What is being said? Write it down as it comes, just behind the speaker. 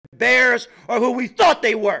Bears or who we thought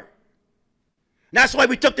they were. And that's why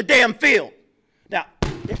we took the damn field. Now,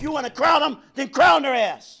 if you want to crown them, then crown their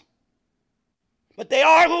ass. But they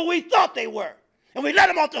are who we thought they were. And we let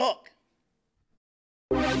them off the hook.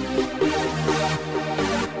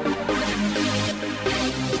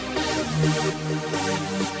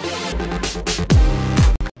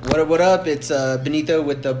 What up? It's Benito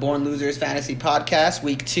with the Born Losers Fantasy Podcast,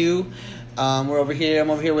 Week 2. I'm over here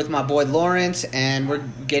with my boy Lawrence, and we're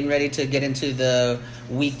getting ready to get into the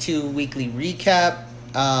Week 2 weekly recap.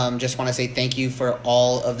 Just want to say thank you for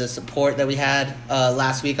all of the support that we had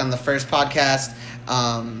last week on the first podcast.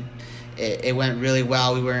 It went really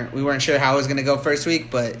well. We weren't sure how it was going to go first week,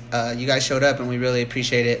 but you guys showed up, and we really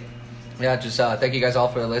appreciate it. Yeah, just thank you guys all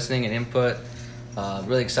for listening and input.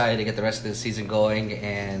 Really excited to get the rest of the season going,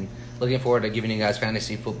 and looking forward to giving you guys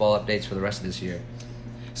fantasy football updates for the rest of this year.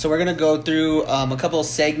 So we're going to go through a couple of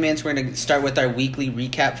segments. We're going to start with our weekly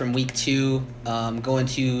recap from Week 2, go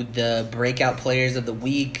into the breakout players of the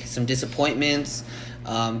week, some disappointments.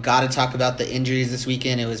 Got to talk about the injuries this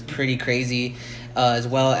weekend. It was pretty crazy, as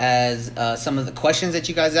well as some of the questions that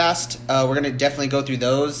you guys asked. We're going to definitely go through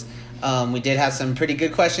those. We did have some pretty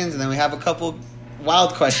good questions, and then we have a couple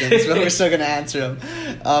wild questions, but we're still going to answer them.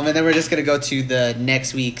 And then we're just going to go to the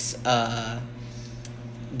next week's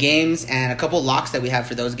games and a couple locks that we have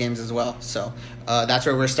for those games as well. So that's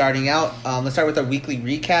where we're starting out. Let's start with our weekly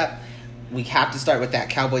recap. We have to start with that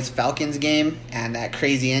Cowboys-Falcons game and that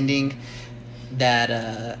crazy ending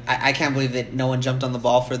that I can't believe that no one jumped on the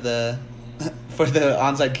ball for the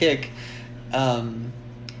onside kick. The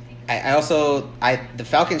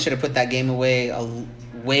Falcons should have put that game away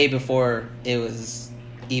way before it was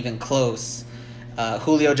even close.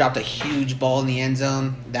 Julio dropped a huge ball in the end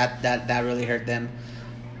zone. That really hurt them.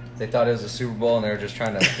 They thought it was a Super Bowl, and they were just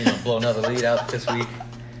trying to blow another lead out this week.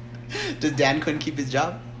 Does Dan Quinn keep his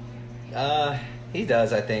job? He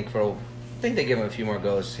does, I think. I think they give him a few more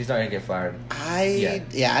goes. He's not going to get fired. I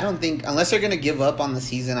don't think, unless they're going to give up on the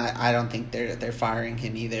season, I don't think they're firing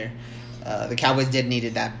him either. The Cowboys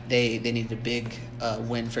needed that. They needed a big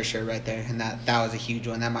win for sure right there, and that was a huge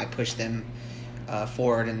one. That might push them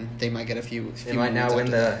forward, and they might get a few. They might now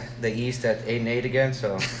win the East at 8-8 again,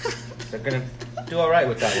 so they're gonna do all right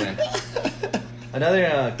with that win.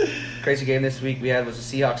 Another crazy game this week we had was the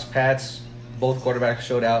Seahawks-Pats. Both quarterbacks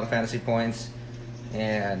showed out in fantasy points,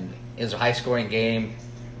 and it was a high-scoring game.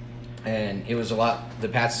 And it was a lot. The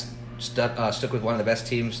Pats stuck with one of the best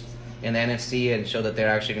teams in the NFC and showed that they're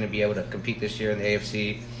actually going to be able to compete this year in the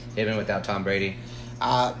AFC, even without Tom Brady.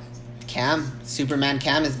 Superman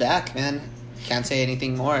Cam is back, man. Can't say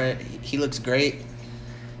anything more. He looks great.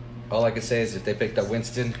 All I can say is if they picked up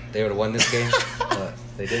Winston, they would have won this game. But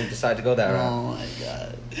they didn't decide to go that route. Oh, my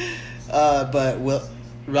God. But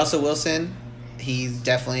Russell Wilson, he's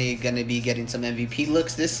definitely going to be getting some MVP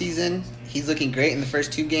looks this season. He's looking great in the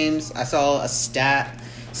first 2 games. I saw a stat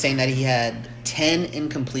saying that he had 10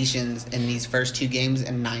 incompletions in these first 2 games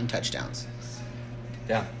and 9 touchdowns.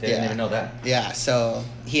 Yeah, didn't even know that. Yeah, so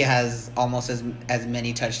he has almost as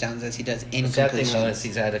many touchdowns as he does incompletions. The sad thing, though, is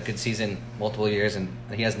he's had a good season multiple years, and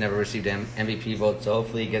he has never received an MVP vote, so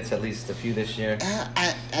hopefully he gets at least a few this year.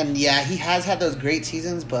 He has had those great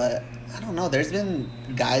seasons, but I don't know. There's been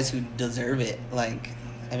guys who deserve it.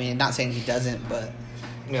 Not saying he doesn't, but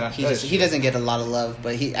yeah, he doesn't get a lot of love,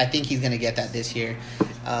 but I think he's going to get that this year.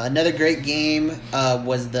 Another great game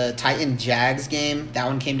was the Titan-Jags game. That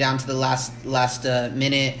one came down to the last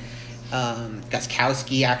minute.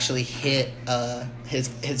 Gostkowski actually hit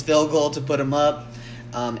his field goal to put him up.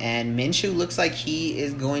 And Minshew looks like he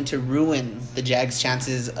is going to ruin the Jags'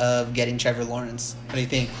 chances of getting Trevor Lawrence. What do you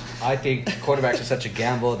think? I think quarterbacks are such a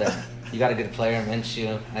gamble that you got a good player in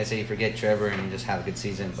Minshew. I say you forget Trevor and you just have a good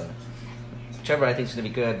season, but Trevor, I think, is going to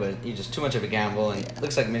be good, but he's just too much of a gamble. And it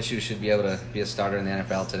looks like Minshew should be able to be a starter in the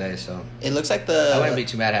NFL today. So it looks like I wouldn't be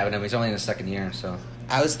too mad having him. He's only in his second year, so.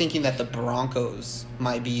 I was thinking that the Broncos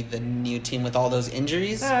might be the new team with all those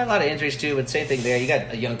injuries. A lot of injuries, too, but same thing there. You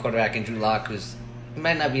got a young quarterback in Drew Lock who's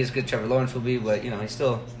might not be as good as Trevor Lawrence will be, but, he's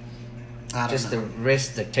still the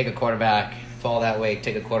risk to take a quarterback, fall that way,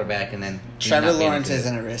 take a quarterback, and then Trevor Lawrence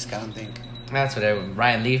isn't a risk, I don't think. That's what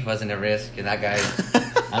Ryan Leaf wasn't a risk, and that guy,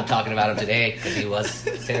 I'm talking about him today because he was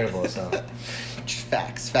terrible. So,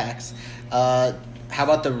 facts. How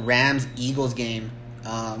about the Rams-Eagles game?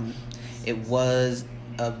 It was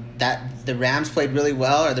that the Rams played really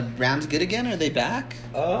well. Are the Rams good again? Are they back?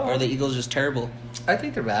 Or are the Eagles just terrible? I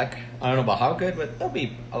think they're back. I don't know about how good, but they'll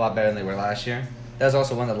be a lot better than they were last year. That was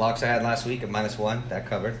also one of the locks I had last week at -1. That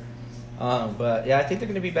covered. But, yeah, I think they're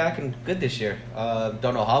going to be back and good this year.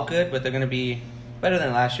 Don't know how good, but they're going to be better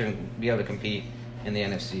than last year and be able to compete. in the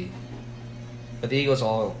NFC. But the Eagles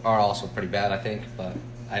are also pretty bad, I think. But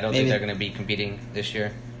I don't think Maybe. they're going to be competing this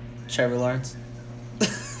year. Trevor Lawrence.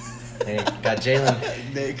 They got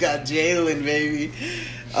Jalen. They got Jalen, baby.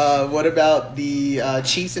 What about the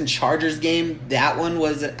Chiefs and Chargers game? That one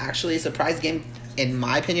was actually a surprise game. In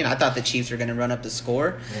my opinion, I thought the Chiefs were going to run up the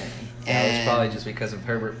score. That was And- probably just because of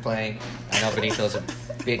Herbert playing. I know Benito's a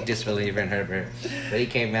big disbeliever in Herbert, but he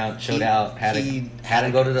came out, showed out, had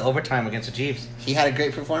to go to the overtime against the Chiefs. He had a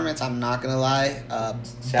great performance, I'm not going to lie.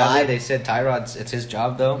 Sadly, they said it's his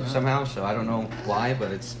job though somehow, so I don't know why,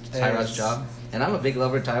 but it's Tyrod's job. And I'm a big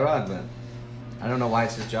lover of Tyrod, but I don't know why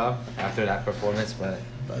it's his job after that performance. But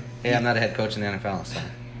hey, I'm not a head coach in the NFL, so.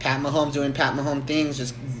 Pat Mahomes doing Pat Mahomes things,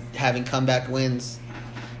 just having comeback wins.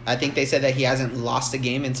 I think they said that he hasn't lost a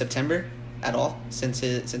game in September at all since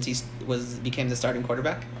he became the starting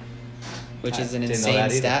quarterback, which is an didn't know insane that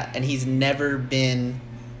either. stat. And he's never been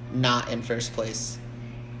not in first place.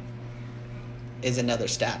 Is another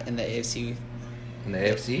stat in the AFC. In the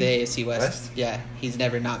AFC? The AFC West. Yeah, he's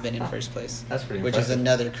never not been in first place. That's pretty Which is impressive.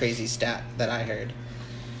 another crazy stat that I heard.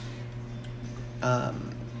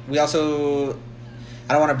 We also,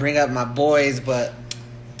 I don't want to bring up my boys, but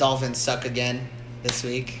Dolphins suck again this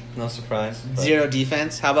week. No surprise. but 0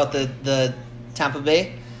 defense. How about the Tampa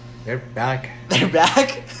Bay? They're back. They're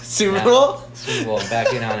back. Super Yeah. Bowl. Super Bowl,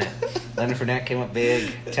 back in on it. Leonard Fournette came up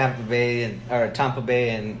big. Tampa Bay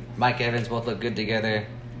and Mike Evans both look good together,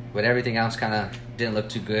 but everything else kind of didn't look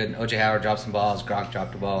too good. OJ Howard dropped some balls. Gronk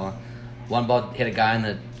dropped the ball. One ball hit a guy in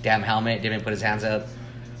the damn helmet. Didn't put his hands up.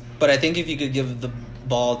 But I think if you could give the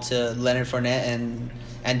ball to Leonard Fournette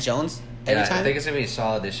and Jones every Yeah, time, I think it's gonna be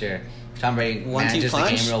solid this year. Tom Brady 1-2 manages the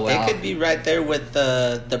punch, game real well. it could be right there with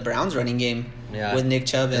the Browns running game Yeah. with Nick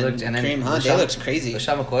Chubb and Kareem Hunt. They looked crazy.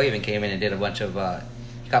 LaShawn McCoy even came in and did a bunch of.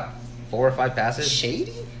 He got 4 or 5 passes.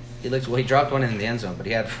 Shady? He dropped one in the end zone, but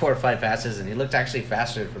he had 4 or 5 passes, and he looked actually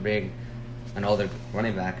faster for being an older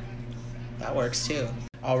running back. That works too.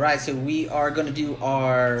 All right, so we are going to do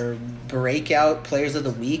our breakout players of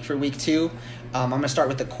the week for week 2. I'm going to start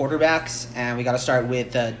with the quarterbacks, and we got to start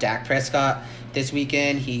with Dak Prescott. This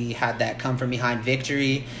weekend, he had that come from behind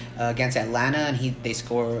victory against Atlanta, and he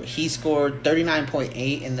scored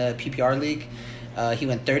 39.8 in the PPR league. He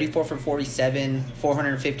went 34 for 47,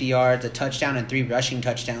 450 yards, a touchdown, and 3 rushing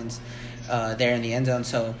touchdowns there in the end zone.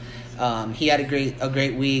 So he had a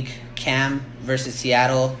great week. Cam versus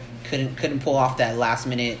Seattle couldn't pull off that last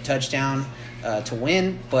minute touchdown to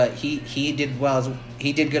win, but he did well.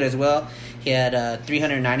 He did good as well. He had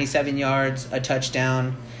 397 yards, a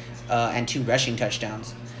touchdown, and 2 rushing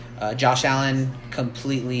touchdowns. Josh Allen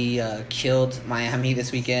completely killed Miami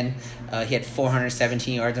this weekend. He had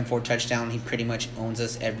 417 yards and 4 touchdowns. He pretty much owns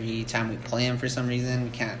us every time we play him for some reason. We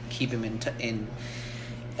can't keep him in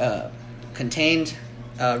contained.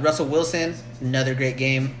 Russell Wilson, another great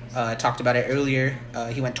game. I talked about it earlier.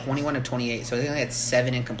 He went 21 of 28, so he only had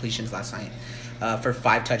 7 incompletions last night for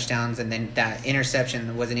 5 touchdowns, and then that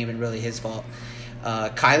interception wasn't even really his fault.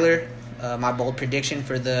 Kyler, my bold prediction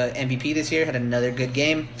for the MVP this year, had another good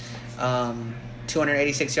game.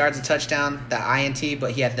 286 yards, a touchdown, the INT,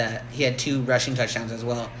 but he had 2 rushing touchdowns as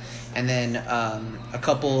well. And then a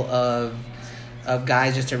couple of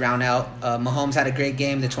guys just to round out. Mahomes had a great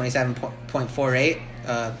game, the 27.48.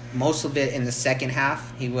 Most of it in the second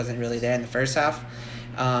half. He wasn't really there in the first half.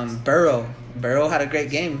 Burrow had a great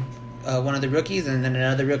game. One of the rookies, and then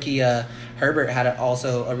another rookie, Herbert, had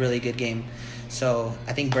also a really good game. So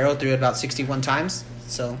I think Burrow threw it about 61 times.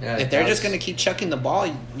 So Yeah, if they're that just was- going to keep chucking the ball,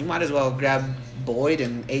 you might as well grab Boyd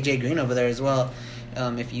and AJ Green over there as well,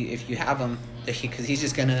 if you have them, because he's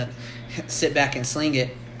just going to sit back and sling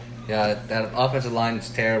it. Yeah, that offensive line is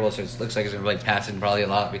terrible, so it looks like it's going to be passing probably a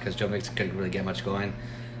lot because Joe Mixon couldn't really get much going.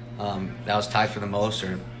 That was tied for the most,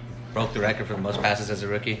 or broke the record for the most passes as a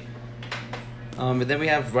rookie. But then we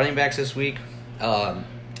have running backs this week.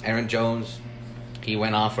 Aaron Jones, he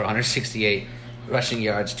went off for 168 rushing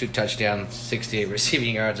yards, 2 touchdowns, 68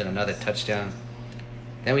 receiving yards, and another touchdown.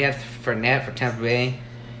 Then we have Fournette for Tampa Bay.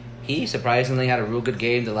 He surprisingly had a real good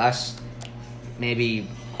game. The last maybe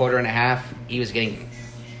quarter and a half, he was getting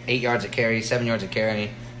 8 yards a carry, 7 yards a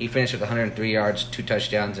carry. He finished with 103 yards, 2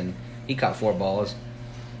 touchdowns, and he caught 4 balls.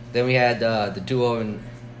 Then we had the duo in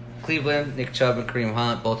Cleveland, Nick Chubb and Kareem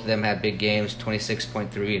Hunt. Both of them had big games,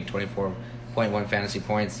 26.3 and 24.1 fantasy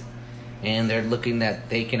points. And they're looking that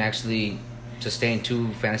they can actually sustain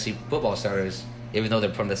 2 fantasy football starters, even though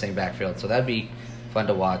they're from the same backfield. So that'd be fun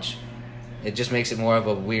to watch. It just makes it more of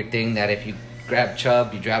a weird thing that if you grab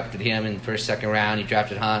Chubb, you drafted him in the first, second round, you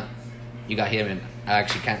drafted Hunt, you got him, and I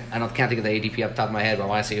actually can't think of the ADP off the top of my head, but I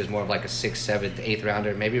want to say he was more of like a 6th, 7th, 8th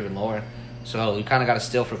rounder, maybe even lower. So we kind of got a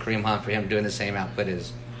steal for Kareem Hunt for him doing the same output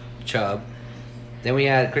as Chubb. Then we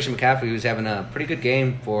had Christian McCaffrey, who's having a pretty good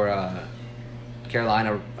game for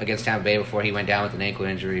Carolina against Tampa Bay before he went down with an ankle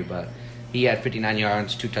injury. But he had 59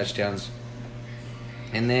 yards, 2 touchdowns.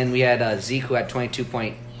 And then we had Zeke, who had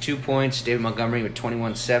 22.2 points, David Montgomery with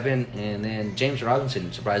 21.7, and then James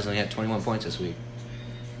Robinson, surprisingly, had 21 points this week.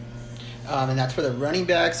 And that's for the running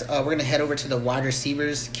backs. We're going to head over to the wide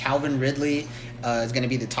receivers. Calvin Ridley is going to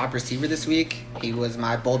be the top receiver this week. He was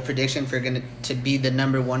my bold prediction for to be the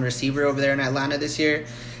number 1 receiver over there in Atlanta this year.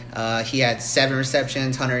 He had 7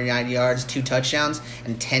 receptions, 190 yards, 2 touchdowns,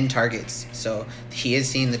 and 10 targets. So he is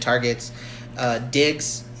seeing the targets.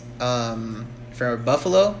 Diggs for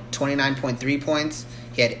Buffalo, 29.3 points.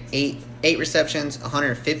 He had 8 receptions,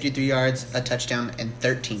 153 yards, a touchdown, and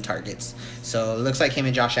 13 targets. So it looks like him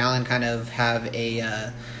and Josh Allen kind of have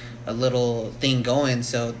a little thing going.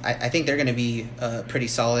 So I think they're going to be pretty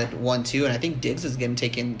solid 1-2. And I think Diggs is getting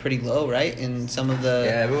taken pretty low, right? In some of the...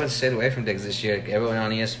 Yeah, everyone stayed away from Diggs this year. Everyone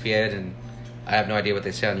on ESPN, and I have no idea what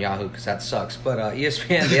they say on Yahoo because that sucks. But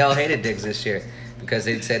ESPN, they all hated Diggs this year because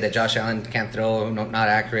they said that Josh Allen can't throw, not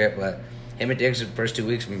accurate. But him and Diggs, the first 2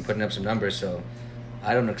 weeks, have been putting up some numbers. So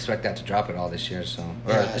I don't expect that to drop at all this year. So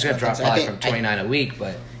it's going to drop probably from 29 a week,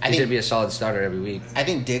 but he's going to be a solid starter every week. I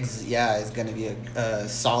think Diggs, is going to be a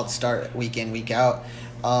solid start week in, week out.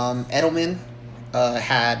 Edelman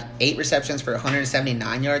had 8 receptions for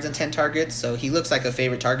 179 yards and 10 targets, so he looks like a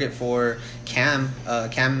favorite target for Cam.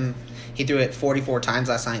 Cam, he threw it 44 times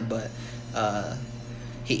last night, but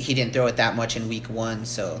he didn't throw it that much in week 1,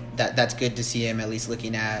 so that's good to see him at least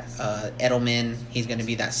looking at Edelman. He's going to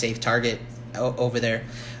be that safe target over there.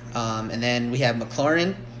 And then we have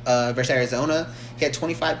McLaurin versus Arizona. He had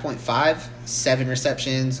 25.5, 7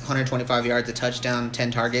 receptions, 125 yards, a touchdown,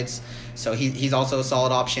 10 targets. So he's also a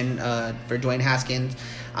solid option for Dwayne Haskins.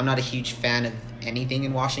 I'm not a huge fan of anything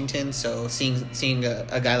in Washington, so seeing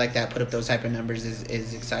a guy like that put up those type of numbers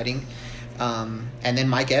is exciting. And then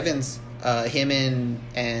Mike Evans, him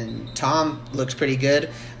and Tom looked pretty good.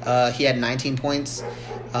 He had 19 points,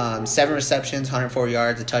 7 receptions, 104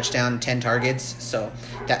 yards, a touchdown, 10 targets. So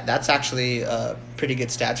that's actually pretty good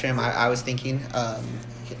stats for him. I was thinking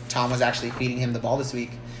Tom was actually feeding him the ball this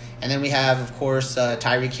week. And then we have, of course,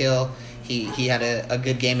 Tyreek Hill. He had a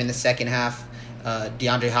good game in the second half.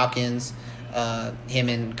 DeAndre Hopkins, him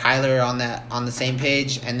and Kyler on the same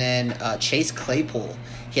page. And then Chase Claypool,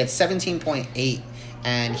 he had 17.8.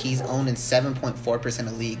 And he's owned in 7.4%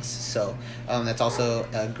 of leagues. So that's also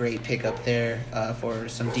a great pickup there for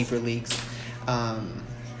some deeper leagues. And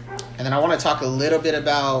then I want to talk a little bit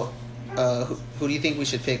about who do you think we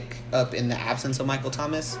should pick up in the absence of Michael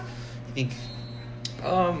Thomas? I think...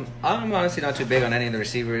 I'm honestly not too big on any of the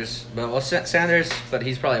receivers. But Sanders, but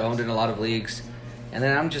he's probably owned in a lot of leagues. And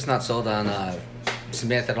then I'm just not sold on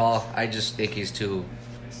Smith at all. I just think he's too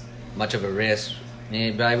much of a risk.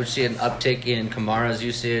 But I would see an uptick in Kamara's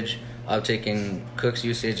usage, uptick in Cook's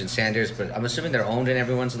usage, and Sanders. But I'm assuming they're owned in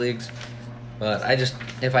everyone's leagues. But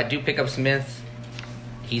if I do pick up Smith,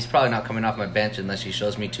 he's probably not coming off my bench unless he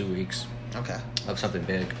shows me 2 weeks of something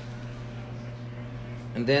big.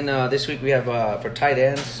 And then this week we have, for tight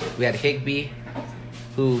ends, we had Higbee,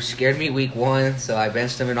 who scared me week 1. So I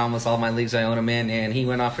benched him in almost all my leagues I own him in. And he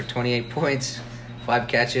went off for 28 points, 5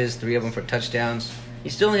 catches, 3 of them for touchdowns. He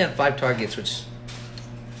still only had 5 targets, which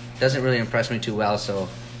doesn't really impress me too well, so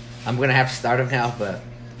I'm going to have to start him now, but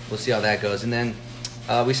we'll see how that goes. And then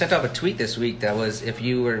we sent out a tweet this week that was if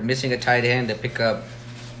you were missing a tight end to pick up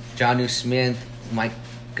Jonnu Smith, Mike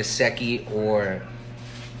Gesicki, or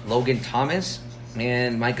Logan Thomas.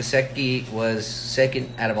 And Mike Gesicki was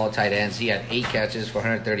second out of all tight ends. He had 8 catches for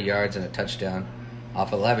 130 yards and a touchdown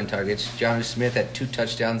off 11 targets. Jonnu Smith had 2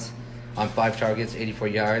 touchdowns on 5 targets, 84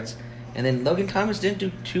 yards. And then Logan Thomas didn't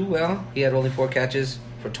do too well. He had only 4 catches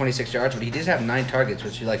for 26 yards, but he did have 9 targets,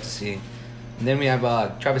 which you like to see. And then we have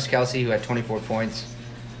Travis Kelce, who had 24 points,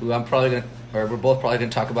 who we're both probably going to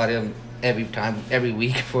talk about him every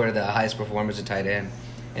week for the highest performers at tight end.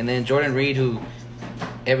 And then Jordan Reed, who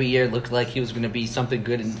every year looked like he was going to be something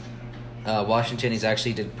good in Washington. He's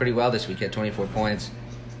actually did pretty well this week, he had 24 points.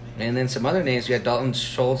 And then some other names, we had Dalton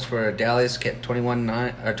Schultz for Dallas, get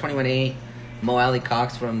 21-8. Mo Alley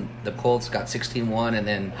Cox from the Colts got 16-1, and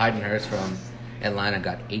then Hayden Hurst from Atlanta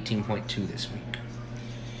got 18.2 this week.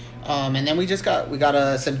 And then we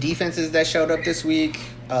got some defenses that showed up this week.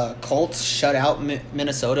 Colts shut out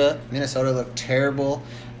Minnesota. Minnesota looked terrible.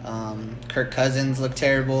 Kirk Cousins looked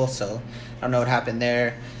terrible, so I don't know what happened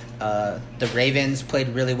there. The Ravens played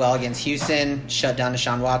really well against Houston, shut down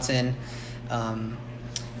Deshaun Watson.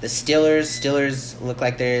 The Steelers look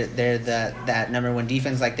like they're that number one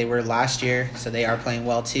defense like they were last year, so they are playing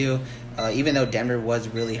well too. Even though Denver was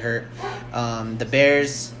really hurt, the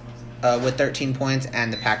Bears with 13 points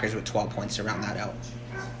and the Packers with 12 points to round that out.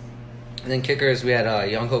 And then kickers, we had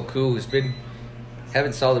Younghoe Koo, who's been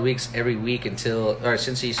having solid weeks every week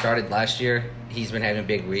since he started last year. He's been having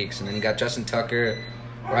big weeks, and then you got Justin Tucker,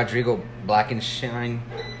 Rodrigo Blankenshine.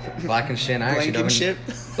 Blankenshine. I actually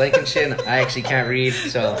can't read,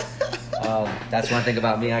 so that's one thing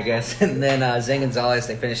about me, I guess. And then Zane Gonzalez,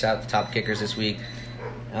 they finished out the top kickers this week.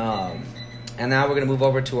 And now we're going to move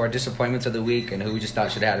over to our disappointments of the week and who we just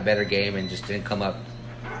thought should have had a better game and just didn't come up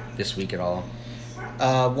this week at all.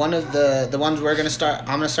 One of the ones we're going to start,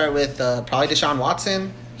 I'm going to start with probably Deshaun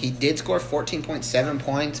Watson. He did score 14.7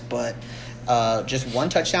 points, but just one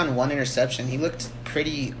touchdown, one interception. He looked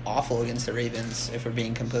pretty awful against the Ravens, if we're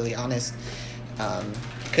being completely honest.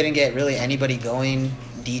 Couldn't get really anybody going.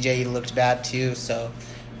 DJ looked bad too, so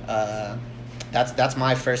that's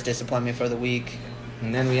my first disappointment for the week.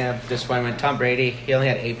 And then we have disappointment. Tom Brady, he only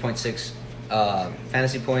had 8.6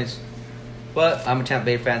 fantasy points. But I'm a Tampa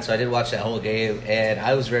Bay fan, so I did watch that whole game, and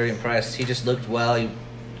I was very impressed. He just looked well.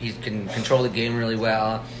 He can control the game really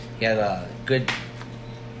well. He had a good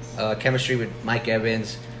chemistry with Mike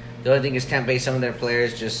Evans. The only thing is Tampa Bay, some of their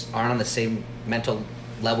players just aren't on the same mental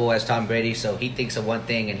level as Tom Brady, so he thinks of one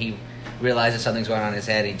thing, and he realizes something's going on in his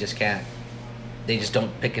head. He just can't. They just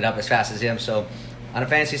don't pick it up as fast as him. So on a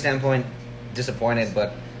fantasy standpoint, disappointed,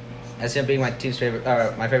 but as him being my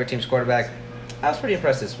favorite team's quarterback, I was pretty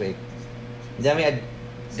impressed this week. Then we had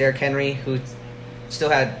Derrick Henry, who still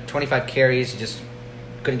had 25 carries. He just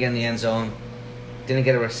couldn't get in the end zone. Didn't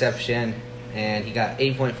get a reception, and he got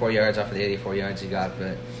 8.4 yards off of the 84 yards he got.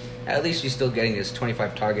 But at least he's still getting his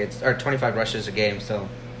 25 targets or 25 rushes a game. So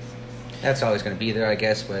that's always going to be there, I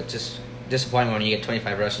guess. But just disappointing when you get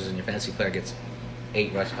 25 rushes and your fantasy player gets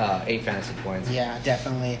 8 fantasy points. Yeah,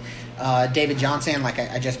 definitely. David Johnson, like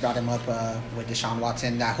I just brought him up with Deshaun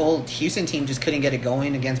Watson. That whole Houston team just couldn't get it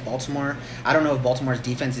going against Baltimore. I don't know if Baltimore's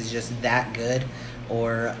defense is just that good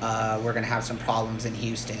or we're going to have some problems in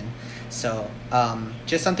Houston. So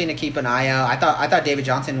just something to keep an eye out. I thought David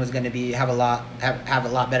Johnson was going to have a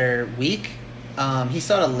lot better week. He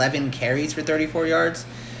still had 11 carries for 34 yards.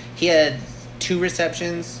 He had 2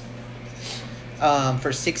 receptions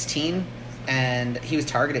for 16, and he was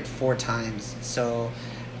targeted 4 times. So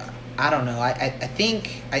I don't know. I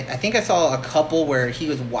think I saw a couple where he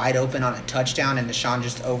was wide open on a touchdown and Deshaun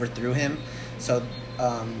just overthrew him. So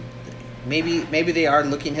maybe they are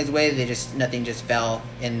looking his way. Nothing just fell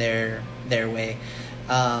in their way.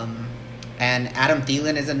 And Adam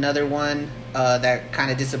Thielen is another one that kind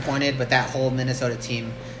of disappointed, but that whole Minnesota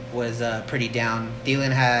team was pretty down.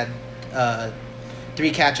 Thielen had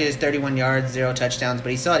 3 catches, 31 yards, 0 touchdowns, but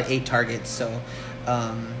he still had 8 targets. So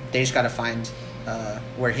they just got to find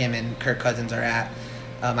where him and Kirk Cousins are at.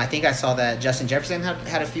 I think I saw that Justin Jefferson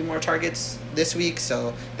had a few more targets this week,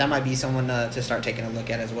 so that might be someone to start taking a look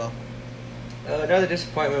at as well. Another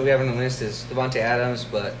disappointment we have on the list is Devontae Adams,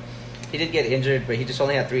 but he did get injured, but he just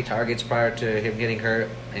only had 3 targets prior to him getting hurt,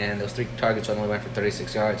 and those 3 targets only went for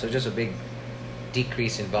 36 yards, so just a big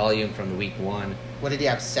decrease in volume from the week 1. What did he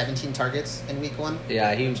have, 17 targets in week 1?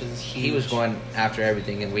 Yeah, he was going after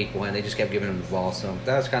everything in week 1. They just kept giving him the ball, so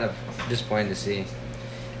that was kind of disappointing to see.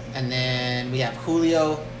 And then we have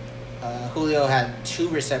Julio. Julio had 2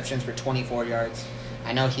 receptions for 24 yards.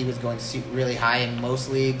 I know he was going really high in most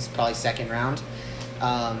leagues, probably second round.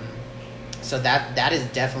 So that is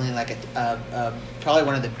definitely like a probably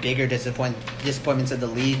one of the bigger disappointments of the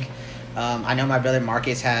league. I know my brother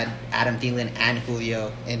Marcus had Adam Thielen and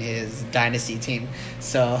Julio in his dynasty team,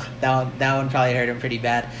 so that one probably hurt him pretty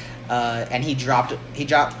bad. And he dropped.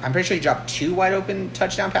 I'm pretty sure he dropped 2 wide open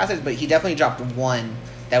touchdown passes, but he definitely dropped 1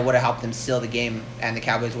 that would have helped them seal the game, and the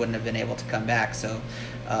Cowboys wouldn't have been able to come back. So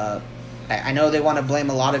I know they want to blame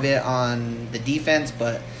a lot of it on the defense,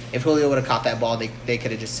 but if Julio would have caught that ball, they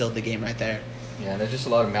could have just sealed the game right there. Yeah, there's just a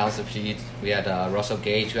lot of mouths to feed. We had Russell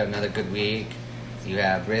Gage, who had another good week. You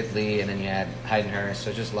have Ridley, and then you had Heidenhurst.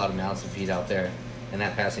 So just a lot of mouths to feed out there in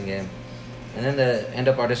that passing game. And then to end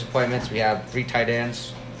up our disappointments, we have 3 tight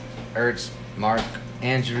ends, Ertz, Mark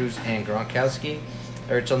Andrews, and Gronkowski.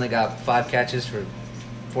 Ertz only got 5 catches for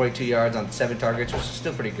 42 yards on 7 targets, which is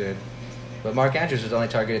still pretty good. But Mark Andrews was only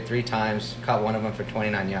targeted 3 times, caught one of them for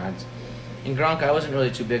 29 yards. In Gronk, I wasn't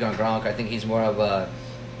really too big on Gronk. I think he's more of a,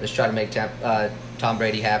 let's try to make Tom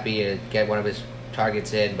Brady happy and get one of his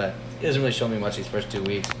targets in, but he doesn't really show me much these first 2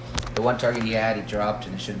 weeks. The 1 target he had, he dropped,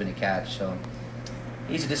 and it should have been a catch. So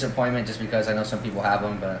he's a disappointment just because I know some people have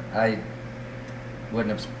him, but I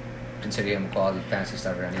wouldn't have consider him a quality fantasy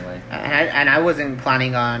starter anyway. And I wasn't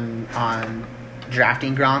planning on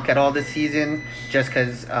drafting Gronk at all this season, just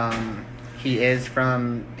because he is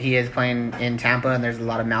playing in Tampa and there's a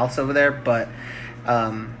lot of mouths over there. But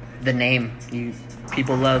the name,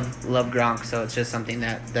 people love Gronk, so it's just something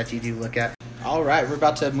that you do look at. All right, we're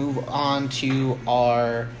about to move on to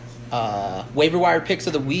our waiver wire picks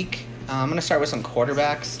of the week. I'm gonna start with some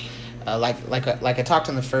quarterbacks. Like I talked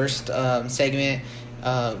in the first segment,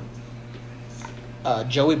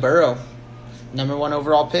 Joey Burrow, number 1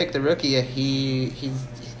 overall pick, the rookie.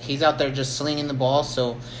 He's out there just slinging the ball.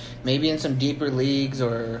 So maybe in some deeper leagues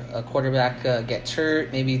or a quarterback gets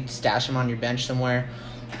hurt, maybe stash him on your bench somewhere.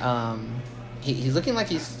 He's looking like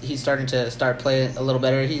he's starting to play a little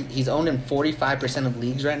better. He's owned in 45% of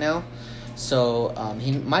leagues right now. So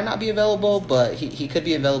he might not be available, but he could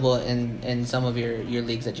be available in some of your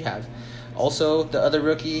leagues that you have. Also, the other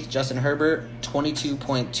rookie, Justin Herbert,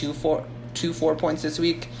 22.24 points this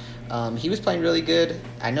week. He was playing really good.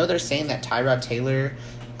 I know they're saying that Tyrod Taylor,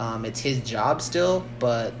 it's his job still,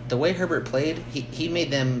 but the way Herbert played, he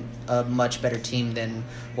made them a much better team than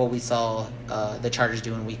what we saw the Chargers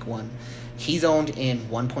do in week 1. He's owned in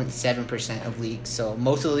 1.7% of leagues, so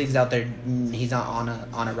most of the leagues out there, he's not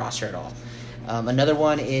on a roster at all. Another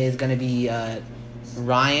one is going to be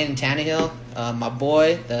Ryan Tannehill, my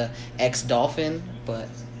boy, the ex-Dolphin, but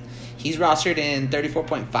he's rostered in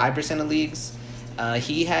 34.5% of leagues.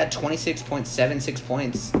 He had 26.76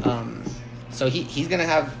 points, so he's going to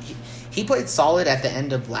have... He played solid at the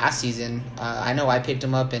end of last season. I know I picked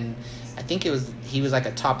him up, and I think he was like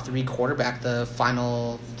a top 3 quarterback the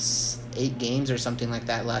final 8 games or something like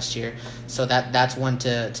that last year. So that's one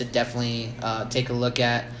to definitely take a look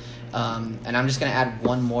at. And I'm just going to add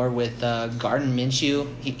one more with Gardner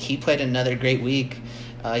Minshew. He played another great week.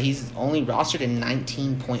 He's only rostered in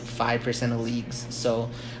 19.5% of leagues. So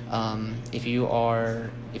if you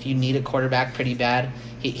need a quarterback pretty bad,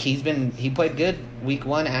 he played good week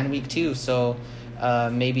 1 and week 2. So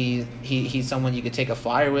maybe he's someone you could take a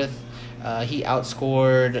flyer with. He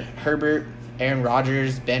outscored Herbert, Aaron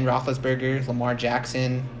Rodgers, Ben Roethlisberger, Lamar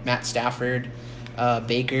Jackson, Matt Stafford,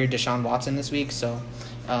 Baker, Deshaun Watson this week. So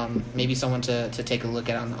maybe someone to take a look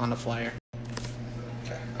at on the flyer.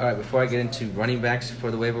 All right, before I get into running backs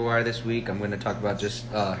for the waiver wire this week, I'm going to talk about just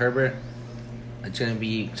Herbert. It's going to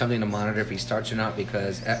be something to monitor if he starts or not,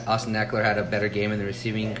 because Austin Eckler had a better game in the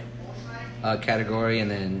receiving category,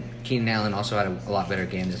 and then Keenan Allen also had a lot better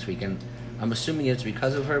game this week. And I'm assuming it's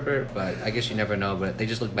because of Herbert, but I guess you never know. But they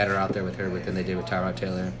just look better out there with Herbert than they did with Tyrod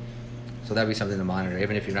Taylor. So that'd be something to monitor,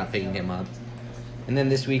 even if you're not picking him up. And then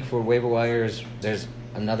this week for waiver wires, there's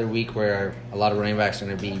another week where a lot of running backs are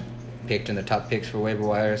going to be picked in the top picks for waiver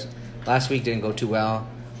wires. Last week didn't go too well.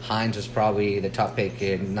 Hines was probably the top pick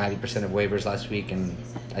in 90% of waivers last week, and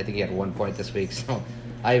I think he had 1 point this week. So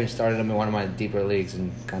I even started him in one of my deeper leagues,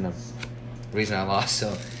 and kind of reason I lost.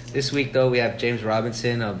 So this week, though, we have James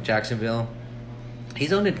Robinson of Jacksonville.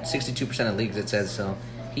 He's owned in 62% of leagues, it says, so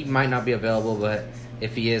he might not be available, but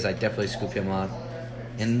if he is, I definitely scoop him up.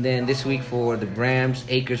 And then this week for the Rams,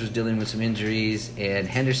 Akers was dealing with some injuries, and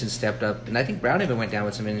Henderson stepped up. And I think Brown even went down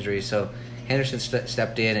with some injuries, so Henderson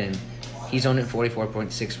stepped in, and he's owned in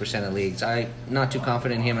 44.6% of leagues. I'm not too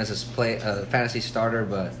confident in him as a fantasy starter,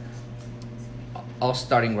 but all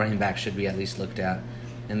starting running backs should be at least looked at.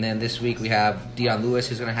 And then this week we have Dion Lewis,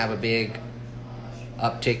 who's going to have a big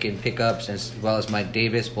uptick in pickups, as well as Mike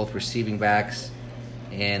Davis, both receiving backs,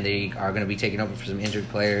 and they are going to be taking over for some injured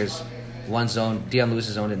players. Dion Lewis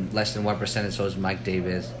is owned in less than 1%, and so is Mike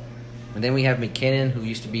Davis. And then we have McKinnon, who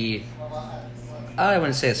used to be, I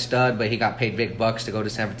wouldn't say a stud, but he got paid big bucks to go to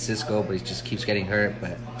San Francisco, but he just keeps getting hurt.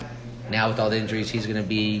 But now with all the injuries, he's going to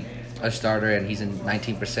be a starter, and he's in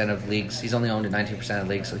 19% of leagues. He's only owned in 19% of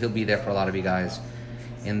leagues, so he'll be there for a lot of you guys.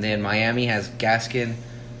 And then Miami has Gaskin,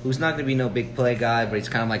 who's not going to be no big play guy, but he's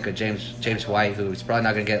kind of like a James White, who's probably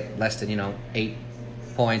not going to get less than 8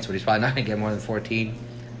 points, but he's probably not going to get more than 14.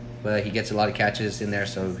 But he gets a lot of catches in there,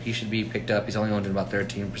 so he should be picked up. He's only owned in about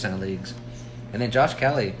 13% of leagues. And then Josh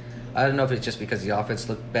Kelly, I don't know if it's just because the offense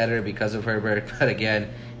looked better because of Herbert, but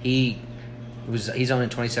again, he's owned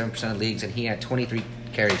in 27% of leagues, and he had 23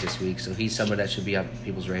 carries this week, so he's someone that should be on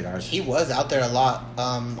people's radars. He was out there a lot.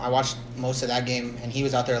 I watched most of that game, and he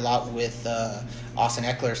was out there a lot with Austin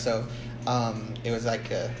Eckler, so it was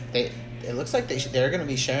like it looks like they're going to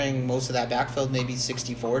be sharing most of that backfield, maybe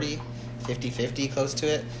 60-40. 50-50, close to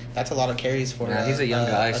it. That's a lot of carries for he's a young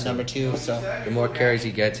guy. So number 2. So the more carries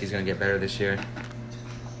he gets, he's going to get better this year.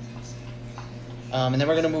 And then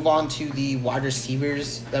we're going to move on to the wide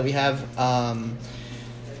receivers that we have.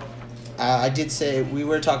 I did say we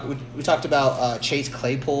talked about Chase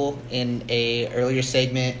Claypool in a earlier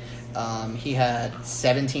segment. He had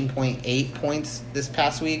 17.8 points this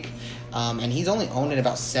past week, and he's only owned in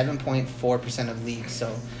about 7.4% of leagues.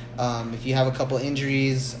 So if you have a couple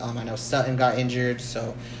injuries, I know Sutton got injured,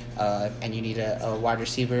 so and you need a wide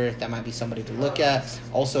receiver, that might be somebody to look at.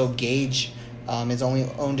 Also, Gage is only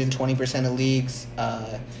owned in 20% of leagues,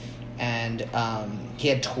 and he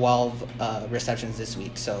had 12 receptions this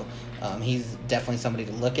week, so he's definitely somebody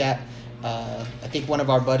to look at. I think one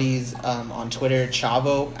of our buddies on Twitter,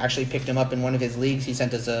 Chavo, actually picked him up in one of his leagues. He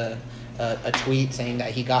sent us a tweet saying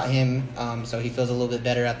that he got him, so he feels a little bit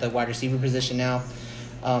better at the wide receiver position now.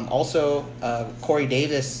 Also, Corey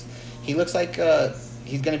Davis, he looks like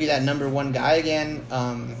he's going to be that number one guy again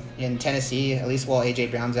in Tennessee, at least while A.J.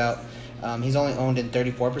 Brown's out. He's only owned in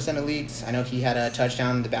 34% of leagues. I know he had a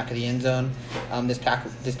touchdown in the back of the end zone this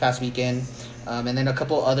past weekend. And then a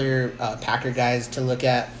couple other Packer guys to look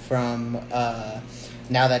at from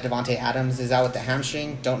now that Devontae Adams is out with the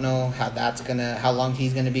hamstring. Don't know how long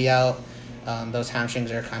he's gonna be out. Those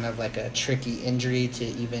hamstrings are kind of like a tricky injury to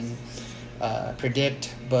even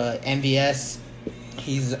predict. But MVS,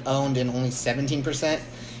 he's owned in only 17%,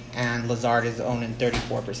 and Lazard is owned in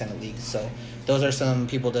 34% of leagues. So those are some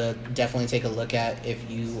people to definitely take a look at if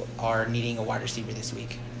you are needing a wide receiver this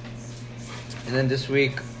week. And then this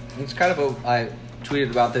week, it's kind of I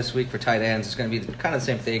tweeted about this week for tight ends. It's going to be kind of the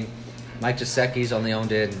same thing. Mike Gesicki's only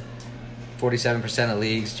owned in 47% of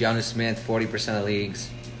leagues. Giannis Smith, 40% of leagues.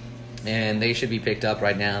 And they should be picked up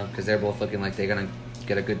right now because they're both looking like they're going to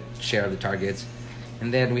get a good share of the targets.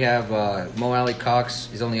 And then we have Mo Alley Cox.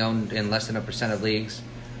 He's only owned in less than 1% of leagues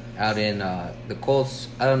out in the Colts.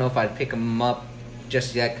 I don't know if I'd pick him up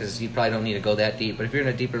just yet because you probably don't need to go that deep. But if you're in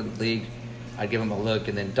a deeper league, I'd give him a look.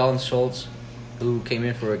 And then Dalton Schultz, who came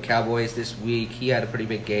in for Cowboys this week, he had a pretty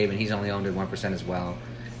big game, and he's only owned at 1% as well.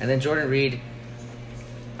 And then Jordan Reed,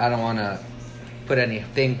 I don't want to put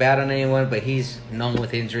anything bad on anyone, but he's known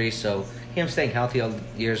with injuries, so him staying healthy all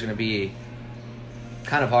year is going to be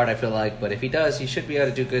kind of hard, I feel like. But if he does, he should be able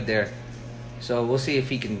to do good there. So we'll see if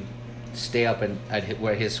he can stay up at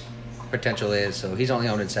where his potential is. So he's only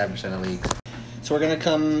owned in 7% of leagues. So we're going to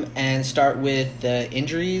come and start with the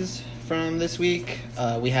injuries from this week.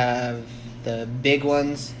 We have the big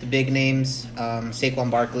ones, the big names. Saquon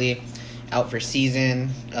Barkley out for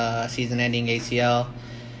season-ending ACL,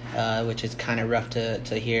 which is kind of rough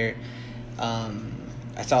to hear.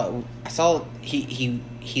 I saw he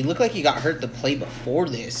looked like he got hurt the play before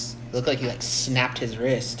this. It looked like he snapped his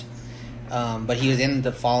wrist. But he was in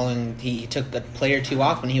the following. He took a play or two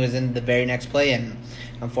off when he was in the very next play, and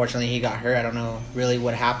unfortunately he got hurt. I don't know really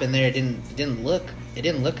what happened there. It didn't look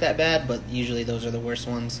that bad, but usually those are the worst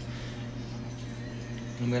ones.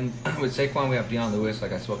 And then with Saquon, we have Deion Lewis,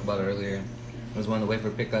 like I spoke about earlier. It was one of the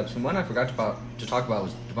waiver pickups. And one I forgot to talk about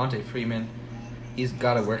was Devontae Freeman. He's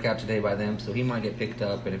got a workout today by them, so he might get picked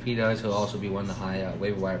up. And if he does, he'll also be one of the high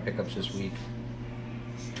waiver wire pickups this week.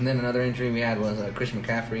 And then another injury we had was Christian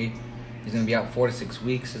McCaffrey. He's going to be out 4 to 6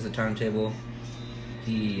 weeks as the timetable.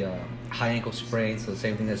 He high ankle sprain, so the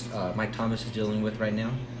same thing as Mike Thomas is dealing with right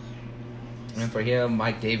now. And for him,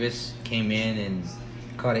 Mike Davis came in and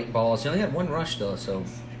caught 8 balls. He only had 1 rush, though, so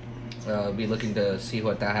be looking to see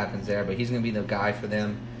what that happens there. But he's going to be the guy for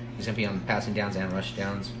them. He's going to be on passing downs and rush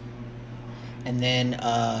downs. And then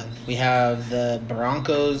we have the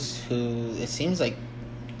Broncos, who it seems like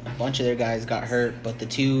a bunch of their guys got hurt, but the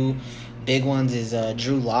 2 big ones is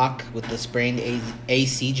Drew Lock with the sprained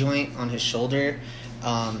AC joint on his shoulder.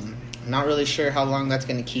 Not really sure how long that's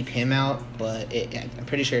going to keep him out, but I'm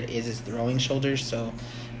pretty sure it is his throwing shoulder, so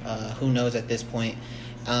who knows at this point.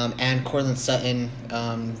 And Courtland Sutton,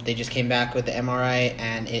 they just came back with the MRI,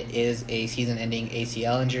 and it is a season-ending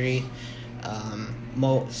ACL injury.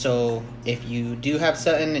 So if you do have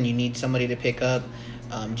Sutton and you need somebody to pick up,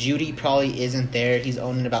 Judy probably isn't there. He's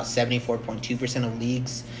owned in about 74.2% of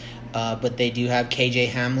leagues. But they do have KJ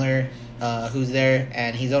Hamler, who's there,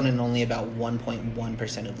 and he's owned in only about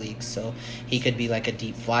 1.1% of leagues. So he could be like a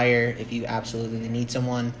deep flyer if you absolutely need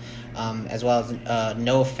someone. As well as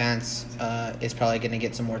Noah Fant is probably going to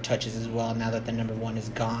get some more touches as well now that the number 1 is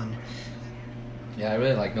gone. Yeah, I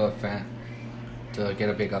really like Noah Fant to get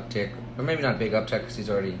a big uptick. Or maybe not a big uptick because he's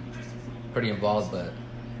already pretty involved, but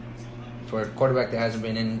for a quarterback that hasn't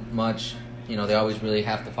been in much, they always really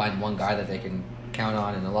have to find one guy that they can count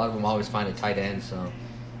on, and a lot of them always find a tight end, so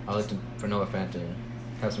I'll look for Noah Fant to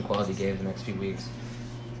have some quality games the next few weeks.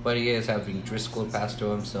 But he is having Driscoll pass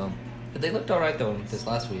to him, so. But they looked alright though this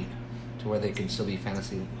last week, to where they can still be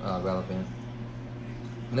fantasy relevant.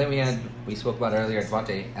 And then we had we spoke about earlier,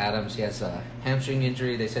 Devontae Adams, he has a hamstring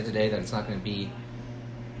injury. They said today that it's not going to be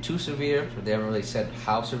too severe, but they haven't really said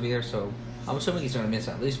how severe. So I'm assuming he's going to miss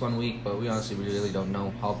at least 1 week, but we honestly really don't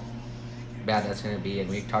know how bad that's going to be. And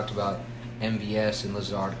we talked about MVS and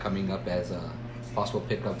Lazard coming up as possible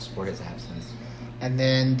pickups for his absence. And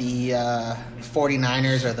then the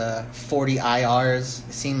 49ers or the 40 IRs,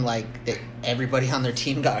 it seemed like everybody on their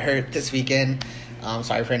team got hurt this weekend.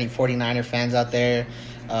 Sorry for any 49er fans out there.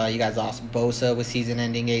 You guys lost Bosa with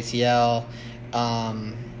season-ending ACL.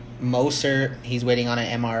 Mostert, he's waiting on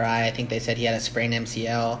an MRI. I think they said he had a sprained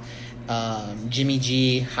MCL. Jimmy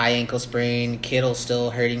G, high ankle sprain. Kittle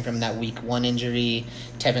still hurting from that week 1 injury.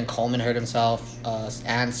 Tevin Coleman hurt himself.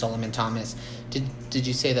 And Solomon Thomas. Did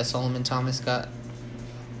you say that Solomon Thomas got...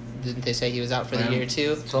 Didn't they say he was out for the year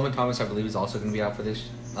too? Solomon Thomas, I believe, is also going to be out for this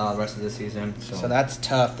rest of the season. So that's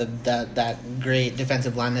tough. That great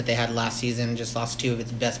defensive line that they had last season just lost 2 of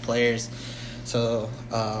its best players. So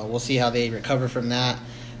we'll see how they recover from that.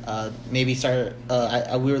 Maybe start.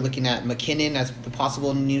 We were looking at McKinnon as the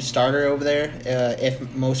possible new starter over there. If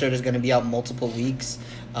Mostert is going to be out multiple weeks,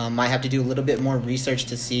 might have to do a little bit more research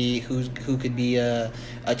to see who could be a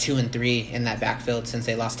 2 and 3 in that backfield since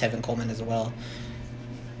they lost Tevin Coleman as well.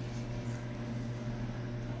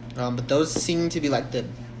 But those seem to be like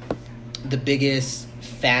the biggest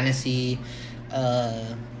fantasy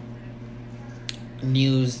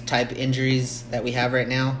news type injuries that we have right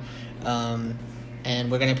now.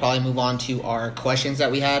 And we're going to probably move on to our questions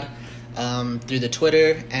that we had through the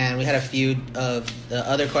Twitter. And we had a few of the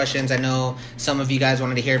other questions. I know some of you guys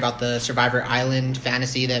wanted to hear about the Survivor Island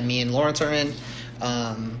fantasy that me and Lawrence are in.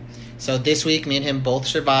 So this week, me and him both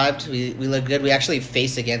survived. We look good. We actually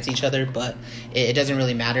face against each other, but it doesn't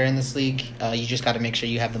really matter in this league. You just got to make sure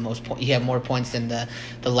you have you have more points than the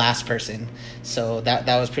last person. So that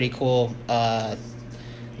was pretty cool.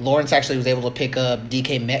 Lawrence actually was able to pick up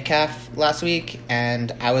DK Metcalf last week,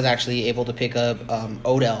 and I was actually able to pick up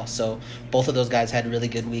Odell. So both of those guys had really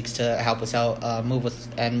good weeks to help us out, move us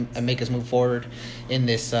and make us move forward in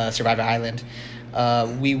this Survivor Island.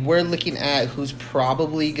 We were looking at who's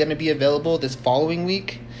probably going to be available this following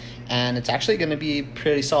week, and it's actually going to be a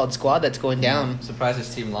pretty solid squad that's going down. I'm surprised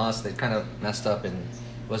this team lost. They kind of messed up and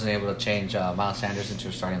wasn't able to change Miles Sanders into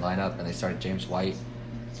a starting lineup, and they started James White,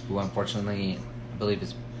 who unfortunately, I believe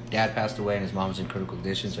his dad passed away and his mom was in critical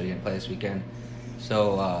condition, so he didn't play this weekend.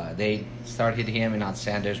 So they started him and not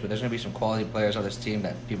Sanders, but there's going to be some quality players on this team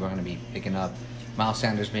that people are going to be picking up. Miles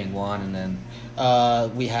Sanders being one, and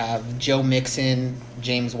then we have Joe Mixon,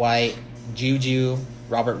 James White, Juju,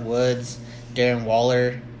 Robert Woods, Darren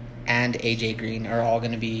Waller, and AJ Green are all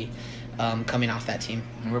going to be coming off that team.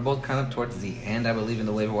 And we're both kind of towards the end, I believe, in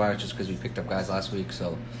the waiver wire just because we picked up guys last week.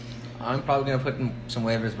 So I'm probably going to put in some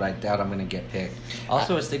waivers, but I doubt I'm going to get picked.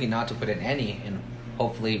 Also, I was thinking not to put in any and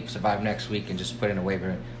hopefully survive next week and just put in a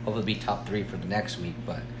waiver. Hopefully be top 3 for the next week,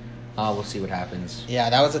 but we'll see what happens. Yeah,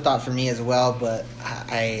 that was a thought for me as well, but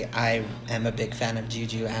I am a big fan of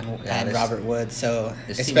Juju and Robert Woods, so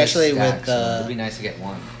especially with so it'd be nice to get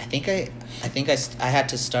one. I think I had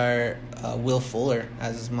to start Will Fuller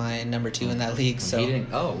as my number 2 in that league. So we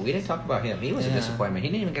didn't talk about him. He was a disappointment. He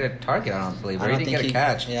didn't even get a target, I don't believe. Or he didn't get a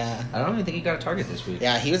catch. Yeah, I don't even think he got a target this week.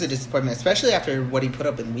 Yeah, he was a disappointment, especially after what he put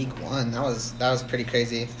up in week 1. That was pretty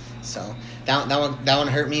crazy. So that one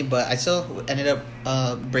hurt me, but I still ended up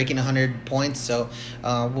breaking 100 points. So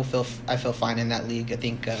I feel fine in that league. I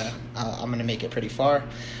think I'm gonna make it pretty far.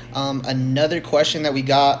 Another question that we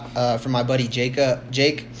got from my buddy Jake.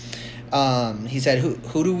 He said,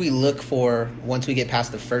 who do we look for once we get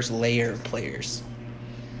past the first layer of players?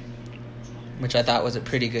 Which I thought was a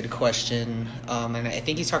pretty good question. And I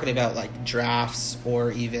think he's talking about like drafts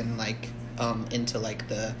or even like into like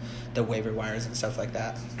the waiver wires and stuff like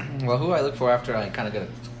that. Well, who I look for after I kind of get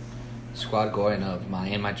a squad going of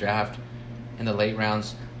my draft in the late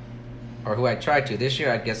rounds, or who I tried to. This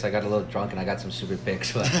year, I guess I got a little drunk and I got some super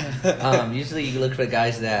picks. But usually you look for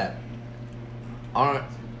guys that aren't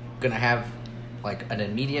going to have like an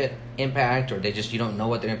immediate impact, or you don't know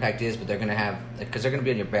what their impact is, but they're going to have, because they're going to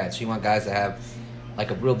be on your bench. So you want guys that have like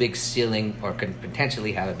a real big ceiling or can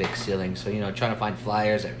potentially have a big ceiling. So, trying to find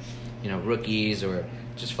flyers or, rookies, or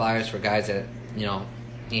just flyers for guys that,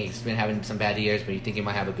 he's been having some bad years, but you think he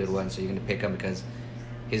might have a good one. So you're going to pick him because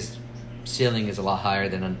his ceiling is a lot higher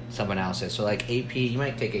than someone else's. So like AP, you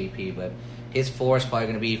might take AP, but his floor is probably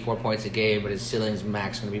going to be 4 points a game, but his ceiling's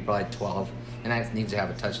max going to be probably 12, and that needs to have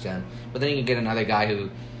a touchdown. But then you can get another guy who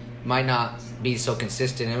might not be so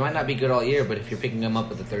consistent and might not be good all year, but if you're picking him up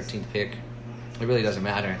with the 13th pick, it really doesn't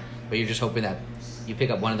matter. But you're just hoping that, you pick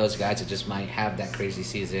up one of those guys that just might have that crazy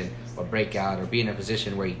season or break out or be in a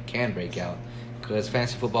position where he can break out. Because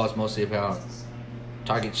fantasy football is mostly about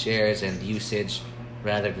target shares and usage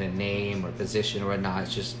rather than name or position or whatnot.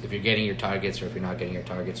 It's just if you're getting your targets or if you're not getting your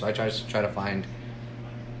targets. So I try to find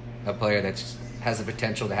a player that has the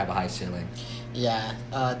potential to have a high ceiling. Yeah,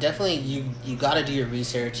 definitely. You got to do your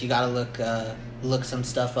research. You got to look some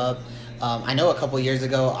stuff up. I know a couple years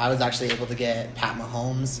ago I was actually able to get Pat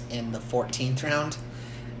Mahomes in the 14th round,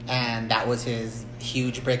 and that was his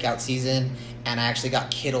huge breakout season. And I actually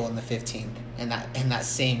got Kittle in the 15th in that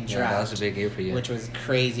same draft. Yeah, that was a big year for you. Which was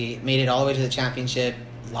crazy. Made it all the way to the championship.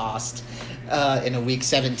 Lost in a week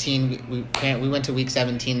 17. We went to week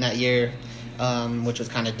 17 that year, which was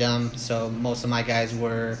kind of dumb. So most of my guys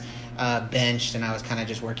were benched, and I was kind of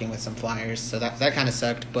just working with some flyers. So that kind of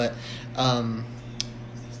sucked. But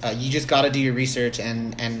you just got to do your research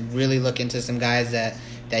and really look into some guys that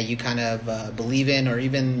you kind of believe in, or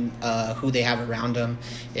even who they have around them.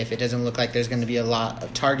 If it doesn't look like there's going to be a lot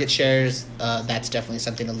of target shares, that's definitely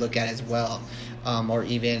something to look at as well. Or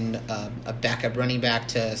even a backup running back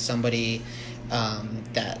to somebody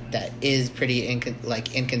that is pretty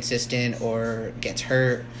inconsistent or gets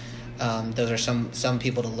hurt. Those are some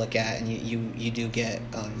people to look at, and you do get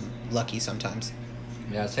lucky sometimes.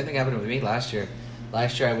 Yeah, same thing happened with me last year.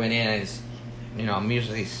 Last year I went in I'm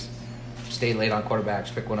usually stay late on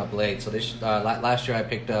quarterbacks, pick one up late. So this last year I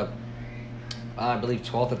picked up, I believe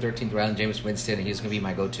 12th or 13th round, Jameis Winston, and he's going to be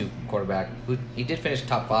my go-to quarterback. He did finish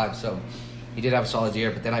top 5, so he did have a solid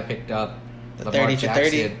year. But then I picked up the Lamar 30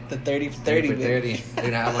 Jackson. for 30, the 30 for 30. For 30.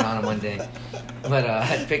 Dude, I went on him one day. But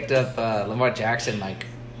I picked up Lamar Jackson like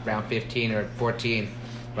round 15 or 14,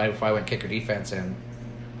 right before I went kicker defense, and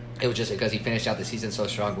it was just because he finished out the season so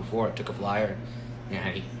strong before. It took a flyer. Yeah,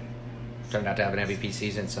 he turned out to have an MVP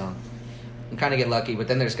season, so you kind of get lucky. But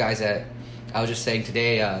then there's guys that I was just saying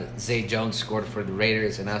today, Zay Jones scored for the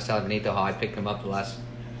Raiders, and I was telling Benito how I picked him up the last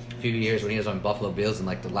few years when he was on Buffalo Bills in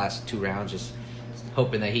like the last 2 rounds, just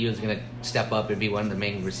hoping that he was going to step up and be one of the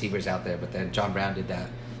main receivers out there. But then John Brown did that.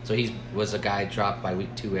 So he was a guy dropped by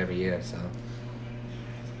week 2 every year. So.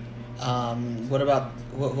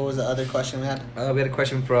 What was the other question we had? We had a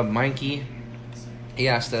question from Mikey. He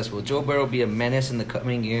asked us, will Joe Burrow be a menace in the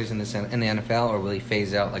coming years in the NFL, or will he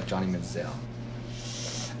phase out like Johnny Manziel?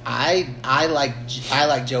 I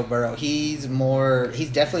like Joe Burrow. He's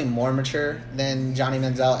definitely more mature than Johnny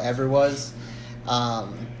Manziel ever was.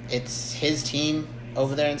 It's his team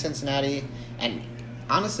over there in Cincinnati, and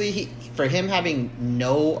honestly, for him having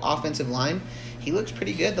no offensive line, he looks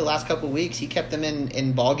pretty good the last couple of weeks. He kept them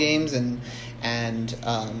in ball games and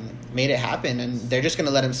made it happen, and they're just going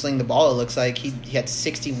to let him sling the ball. It looks like he had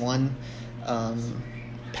 61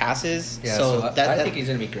 passes. Yeah, so I think he's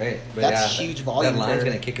going to be great. But that's huge volume. That line's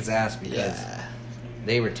going to kick his ass because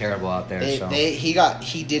they were terrible out there.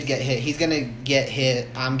 He did get hit. He's going to get hit.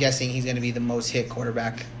 I'm guessing he's going to be the most hit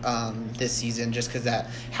quarterback this season, just because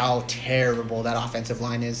how terrible that offensive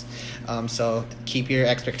line is. So keep your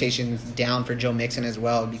expectations down for Joe Mixon as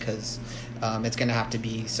well, because it's going to have to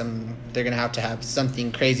be they're going to have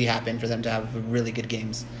something crazy happen for them to have really good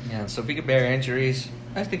games. Yeah, so if he could bear injuries,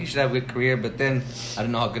 I think he should have a good career, but then I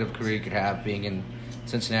don't know how good of a career he could have being in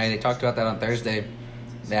Cincinnati. They talked about that on Thursday,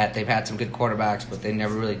 that they've had some good quarterbacks, but they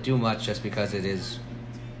never really do much just because it is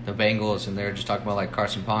the Bengals, and they're just talking about like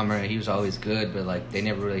Carson Palmer. He was always good, but like they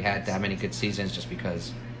never really had that many good seasons just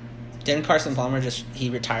because. Didn't Carson Palmer he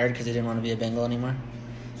retired because he didn't want to be a Bengal anymore?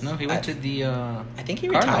 No, he went to the I think he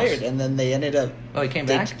Cardinals. retired, and then they ended up... Oh, he came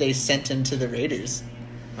back? They sent him to the Raiders.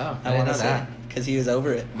 Oh, I didn't know that. Because he was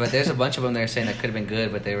over it. But there's a bunch of them there saying that could have been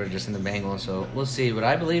good, but they were just in the Bengals, so we'll see. But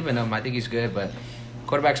I believe in him. I think he's good, but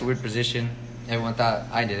quarterback's a weird position. Everyone thought...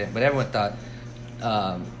 I didn't, but everyone thought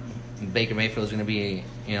Baker Mayfield was going to be,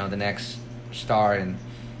 the next star, and...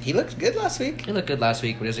 He looked good last week. He looked good last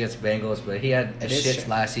week, but it was against the Bengals. But he had a shit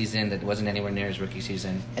last season that wasn't anywhere near his rookie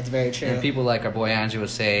season. It's very true. And people like our boy Andrew would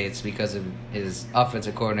say it's because of his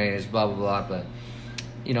offensive coordinators, blah, blah, blah. But,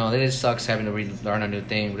 it just sucks having to learn a new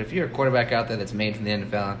thing. But if you're a quarterback out there that's made from the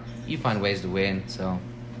NFL, you find ways to win. So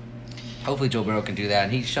hopefully Joe Burrow can do that.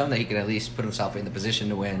 And he's shown that he can at least put himself in the position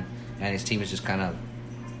to win. And his team is just kind of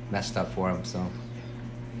messed up for him. So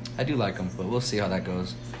I do like him, but we'll see how that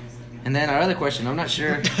goes. And then our other question, I'm not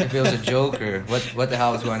sure if it was a joke or what the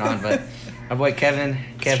hell was going on, but our boy Kev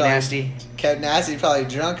Nasty. Kev Nasty, probably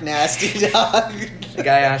drunk nasty, dog. The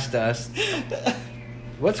guy asked us,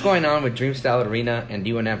 what's going on with Dreamstyle Arena and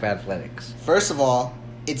UNF Athletics? First of all,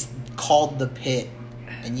 it's called The Pit,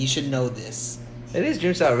 and you should know this. It is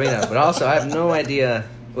Dreamstyle Arena, but also I have no idea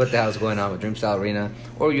what the hell is going on with Dreamstyle Arena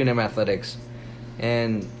or UNM Athletics.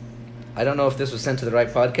 And I don't know if this was sent to the right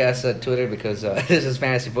podcast at Twitter because this is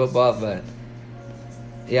fantasy football, but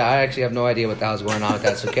yeah, I actually have no idea what the hell's going on with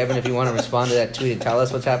that. So, Kevin, if you want to respond to that tweet and tell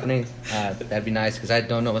us what's happening, that'd be nice because I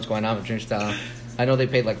don't know what's going on with Dreamstyle. I know they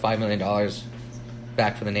paid like $5 million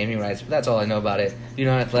back for the naming rights, but that's all I know about it.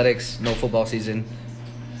 Athletics, no football season.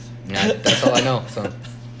 Yeah, that's all I know. So,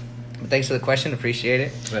 but thanks for the question, appreciate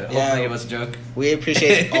it. But hopefully it was a joke. We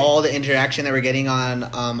appreciate all the interaction that we're getting on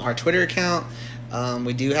our Twitter account.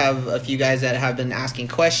 We do have a few guys that have been asking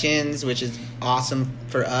questions, which is awesome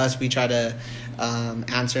for us. We try to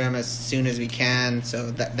answer them as soon as we can,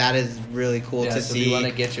 so that is really cool to see. If you want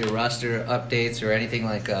to get your roster updates or anything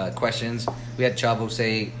like questions, we had Chavo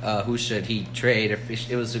say who should he trade, if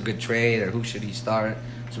it was a good trade, or who should he start.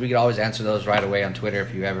 So we could always answer those right away on Twitter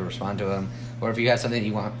if you ever respond to them. Or if you have something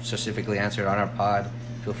you want specifically answered on our pod,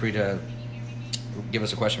 feel free to give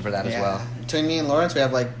us a question for that as well. Between me and Lawrence, we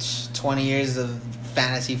have like 20 years of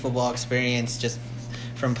fantasy football experience just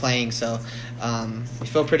from playing, so we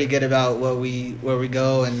feel pretty good about where we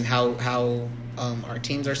go and how our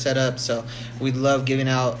teams are set up. So we love giving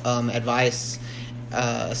out advice.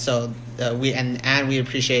 We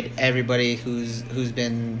appreciate everybody who's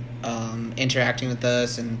been interacting with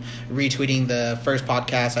us and retweeting the first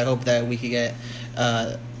podcast. I hope that we could get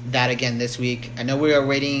that again this week. I know we are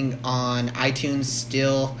waiting on iTunes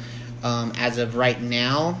still as of right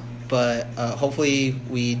now, but hopefully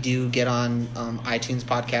we do get on iTunes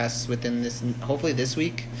podcasts within hopefully this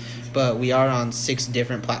week. But we are on 6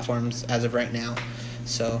 different platforms as of right now.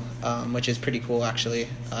 So, which is pretty cool, actually.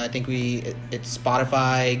 I think it's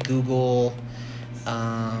Spotify, Google.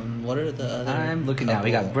 What are the other? I'm looking now.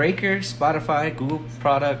 We got Breaker, Spotify, Google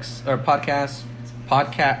products or podcasts,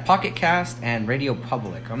 Pocket Cast, and Radio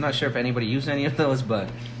Public. I'm not sure if anybody used any of those, but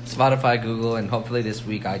Spotify, Google, and hopefully this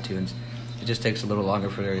week iTunes. It just takes a little longer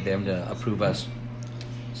for them to approve us.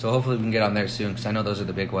 So hopefully we can get on there soon, because I know those are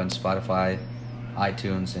the big ones: Spotify,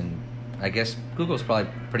 iTunes, and I guess Google's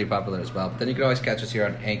probably pretty popular as well. But then you can always catch us here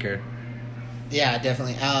on Anchor. Yeah,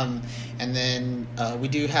 definitely. And then we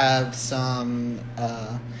do have some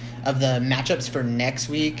of the matchups for next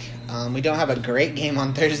week. We don't have a great game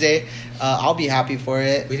on Thursday. I'll be happy for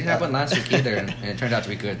it. We didn't have one last week either, and it turned out to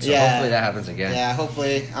be good. So hopefully that happens again. Yeah,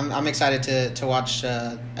 hopefully. I'm excited to watch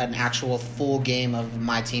an actual full game of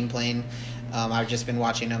my team playing. I've just been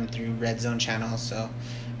watching them through Red Zone channel, so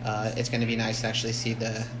it's going to be nice to actually see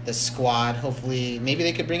the squad. Hopefully, maybe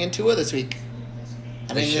they could bring in Tua this week.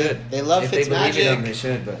 They should. They love if Fitzmagic. They believe in him, they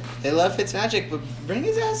should, but they love Fitzmagic, but bring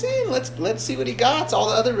his ass in. Let's see what he got. All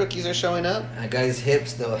the other rookies are showing up. That guy's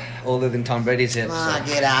hips, though, older than Tom Brady's hips.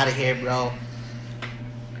 Get out of here, bro.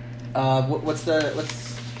 What's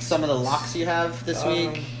some of the locks you have this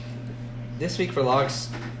week? This week for locks,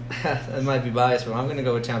 I might be biased, but I'm going to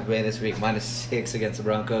go with Tampa Bay this week, -6 against the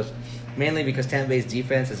Broncos. Mainly because Tampa Bay's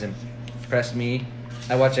defense has impressed me.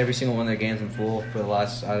 I watch every single one of their games in full for the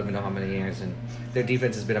last, I don't even know how many years, and their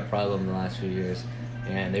defense has been a problem the last few years.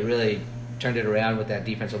 And they really turned it around with that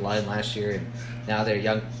defensive line last year, and now their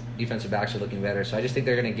young defensive backs are looking better. So I just think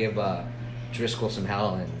they're going to give Driscoll some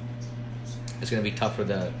hell, and it's going to be tough for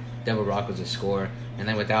the Denver Broncos to score. And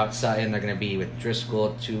then without Sutton, they're going to be with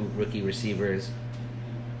Driscoll, 2 rookie receivers.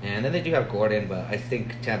 And then they do have Gordon, but I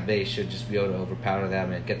think Tampa Bay should just be able to overpower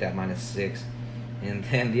them and get that -6. And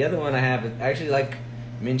then the other one I have, I actually like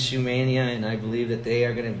Minshew Mania, and I believe that they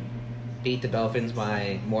are going to beat the Dolphins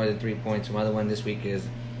by more than 3 points. My other one this week is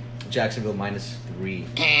Jacksonville -3.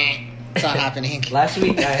 It's not happening. Last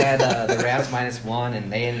week I had the Rams -1,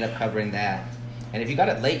 and they ended up covering that. And if you got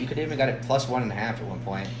it late, you could even got it +1.5 at one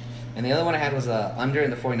point. And the other one I had was under in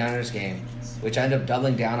the 49ers game, which I ended up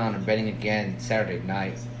doubling down on and betting again Saturday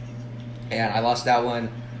night. And I lost that one.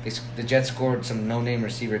 The Jets scored, some no-name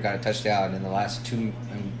receiver got a touchdown in the last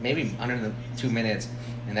maybe under the 2 minutes,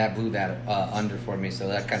 and that blew that under for me, so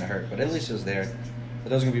that kind of hurt. But at least it was there.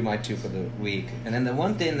 But those are going to be my 2 for the week. And then the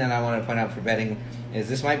one thing that I want to point out for betting is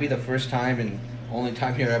this might be the first time and only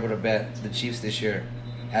time you're able to bet the Chiefs this year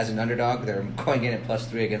as an underdog. They're going in at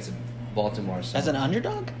 +3 against Baltimore. So. As an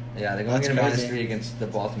underdog? Yeah, they're going in at -3 against the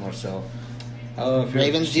Baltimore. So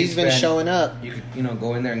Ravens D's been showing up. You could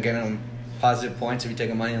go in there and get them positive points if you take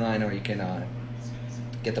a money line, or you can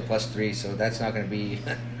get the +3. So that's not going to be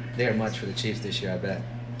there much for the Chiefs this year, I bet.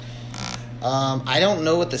 I don't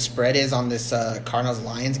know what the spread is on this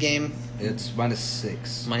Cardinals-Lions game. It's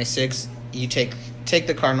 -6. -6. You take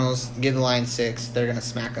the Cardinals, give the Lions 6. They're going to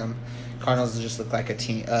smack them. Cardinals just look like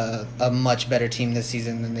a much better team this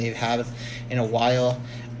season than they've had in a while.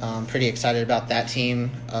 Pretty excited about that team.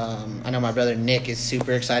 I know my brother Nick is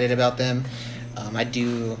super excited about them.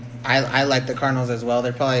 I like the Cardinals as well.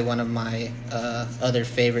 They're probably one of my other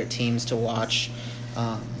favorite teams to watch,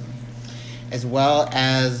 as well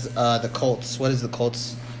as the Colts. What is the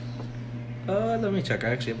Colts? Let me check. I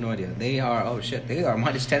actually have no idea. They are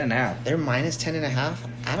minus 10.5. They're minus 10.5.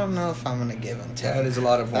 I don't know if I'm gonna give them 10. That is a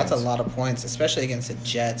lot of points. That's a lot of points, especially against the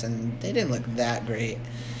Jets, and they didn't look that great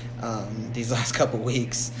these last couple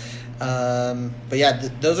weeks. But yeah,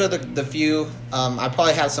 those are the few. I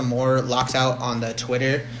probably have some more locks out on the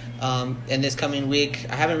Twitter in this coming week.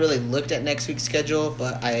 I haven't really looked at next week's schedule,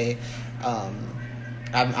 but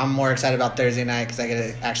I'm more excited about Thursday night because I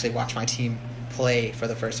get to actually watch my team play for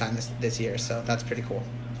the first time this year. So that's pretty cool.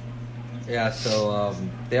 Yeah. So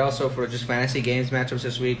they also, for just fantasy games matchups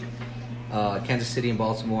this week, Kansas City and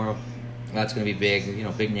Baltimore. That's going to be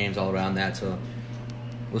big. Big names all around that. So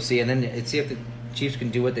we'll see, and then see if the Chiefs can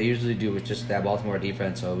do what they usually do with just that Baltimore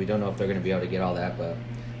defense. So we don't know if they're going to be able to get all that, but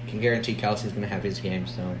can guarantee Kelsey's going to have his game.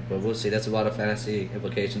 So, but we'll see. That's a lot of fantasy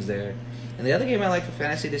implications there. And the other game I like for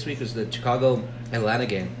fantasy this week was the Chicago-Atlanta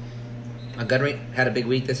game. Montgomery had a big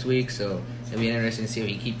week this week, so it'll be interesting to see if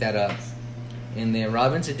he keep that up. And then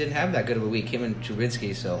Robinson didn't have that good of a week, him and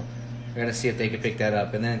Trubisky, so we're going to see if they can pick that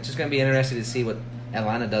up. And then it's just going to be interesting to see what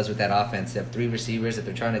Atlanta does with that offense. They have 3 receivers that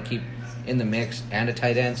they're trying to keep in the mix and a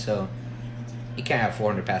tight end, so you can't have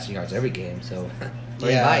 400 passing yards every game. So well,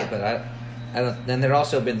 he might, but I don't. Then they've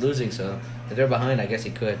also been losing, so if they're behind, I guess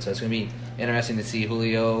he could. So it's going to be interesting to see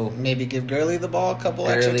Julio. Maybe give Gurley the ball a couple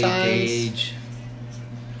extra times. Gage,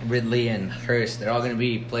 Ridley, and Hurst. They're all going to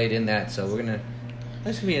be played in that, so that's going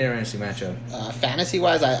to be an interesting matchup.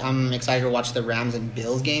 Fantasy-wise, I'm excited to watch the Rams and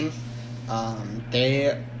Bills game.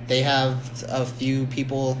 They have a few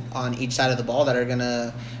people on each side of the ball that are going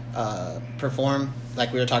to perform,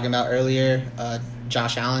 like we were talking about earlier.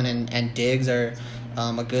 Josh Allen and Diggs are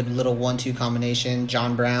a good little 1-2 combination.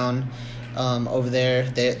 John Brown over there,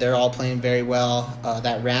 they're all playing very well.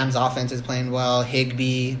 That Rams offense is playing well.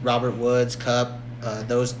 Higbee, Robert Woods, Kupp,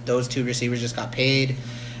 those 2 receivers just got paid.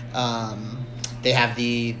 They have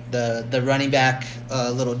the running back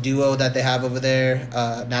little duo that they have over there.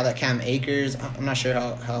 Now that Cam Akers, I'm not sure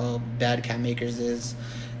how bad Cam Akers is,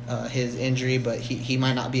 his injury, but he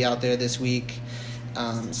might not be out there this week.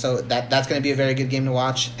 So that's going to be a very good game to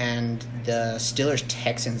watch. And the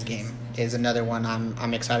Steelers-Texans game is another one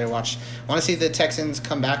I'm excited to watch. I want to see the Texans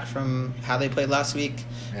come back from how they played last week.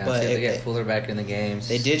 Yeah, but they get Fuller back in the games.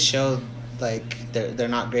 They did show like they're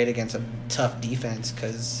not great against a tough defense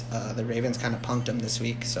because the Ravens kind of punked them this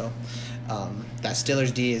week. So that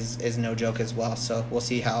Steelers D is no joke as well. So we'll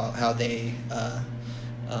see how they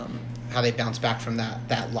bounce back from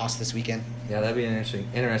that loss this weekend. Yeah, that'd be interesting.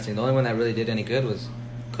 The only one that really did any good was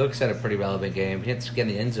Cooks had a pretty relevant game. He didn't get in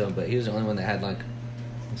the end zone, but he was the only one that had like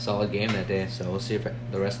a solid game that day. So we'll see if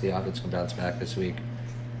the rest of the offense can bounce back this week.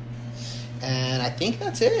 And I think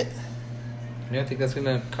that's it. Yeah, I think that's going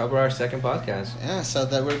to cover our second podcast. Yeah, so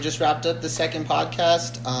that we're just wrapped up the second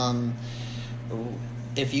podcast.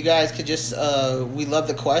 If you guys could just, we love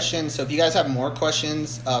the questions. So if you guys have more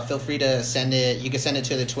questions, feel free to send it. You can send it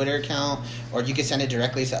to the Twitter account, or you can send it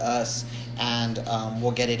directly to us, and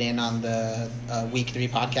we'll get it in on the week 3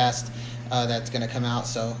 podcast that's going to come out.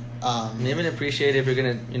 So we even appreciate it if you're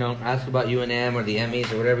going to, ask about UNM or the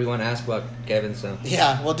Emmys or whatever you want to ask about, Kevin. So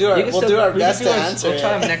yeah, we'll do our best to answer. We'll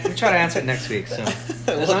try to answer it next week. So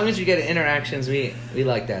as long as you get interactions, we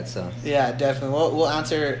like that. So yeah, definitely. We'll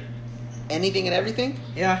answer anything and everything?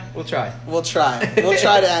 Yeah, we'll try. We'll try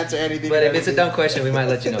to answer anything. But if it's a dumb question, we might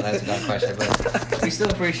let you know that's a dumb question. But we still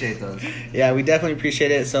appreciate those. Yeah, we definitely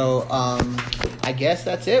appreciate it. So I guess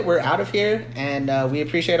that's it. We're out of here, and we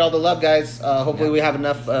appreciate all the love, guys. Hopefully we have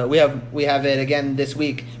enough. We have it again this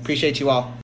week. Appreciate you all.